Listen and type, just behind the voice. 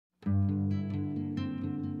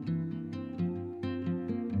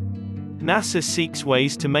NASA seeks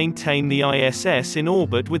ways to maintain the ISS in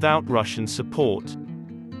orbit without Russian support.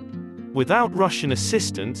 Without Russian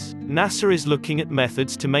assistance, NASA is looking at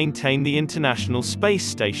methods to maintain the International Space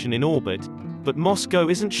Station in orbit, but Moscow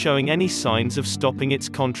isn't showing any signs of stopping its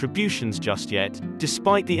contributions just yet,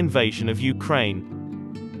 despite the invasion of Ukraine.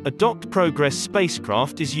 A docked Progress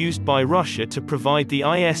spacecraft is used by Russia to provide the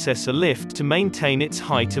ISS a lift to maintain its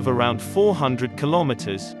height of around 400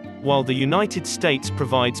 kilometers, while the United States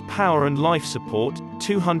provides power and life support,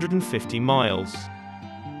 250 miles.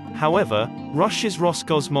 However, Russia's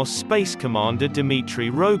Roscosmos space commander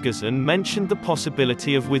Dmitry Rogozin mentioned the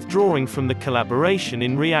possibility of withdrawing from the collaboration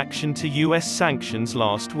in reaction to US sanctions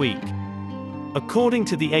last week. According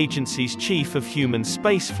to the agency's chief of human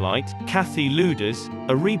spaceflight, Lueders,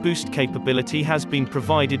 a reboost capability has been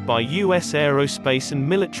provided by US aerospace and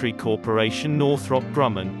military corporation Northrop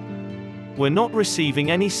Grumman. "We're not receiving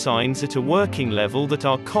any signs at a working level that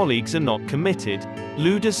our colleagues are not committed,"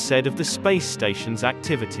 Lueders said of the space station's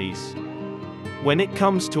activities. "When it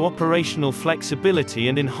comes to operational flexibility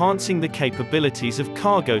and enhancing the capabilities of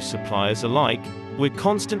cargo suppliers alike, we're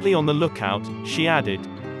constantly on the lookout," she added.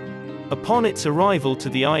 Upon its arrival to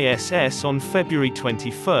the ISS on February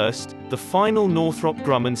 21, the final Northrop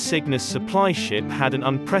Grumman Cygnus supply ship had an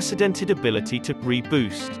unprecedented ability to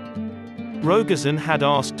reboost. Rogozin had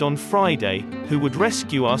asked on Friday, who would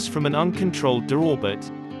rescue us from an uncontrolled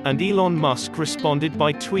deorbit, and Elon Musk responded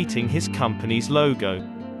by tweeting his company's logo.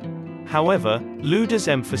 However, Lueders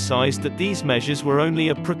emphasized that these measures were only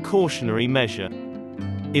a precautionary measure.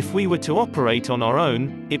 "If we were to operate on our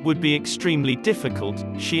own, it would be extremely difficult,"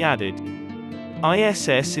 she added.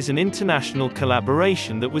 ISS is an international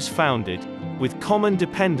collaboration that was founded with common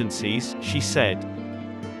dependencies, she said.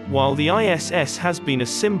 While the ISS has been a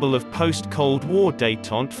symbol of post-Cold War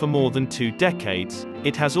détente for more than 2 decades,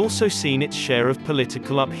 it has also seen its share of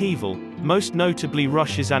political upheaval, most notably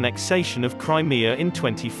Russia's annexation of Crimea in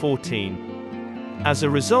 2014. As a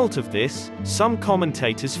result of this, some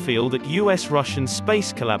commentators feel that US-Russian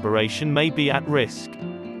space collaboration may be at risk.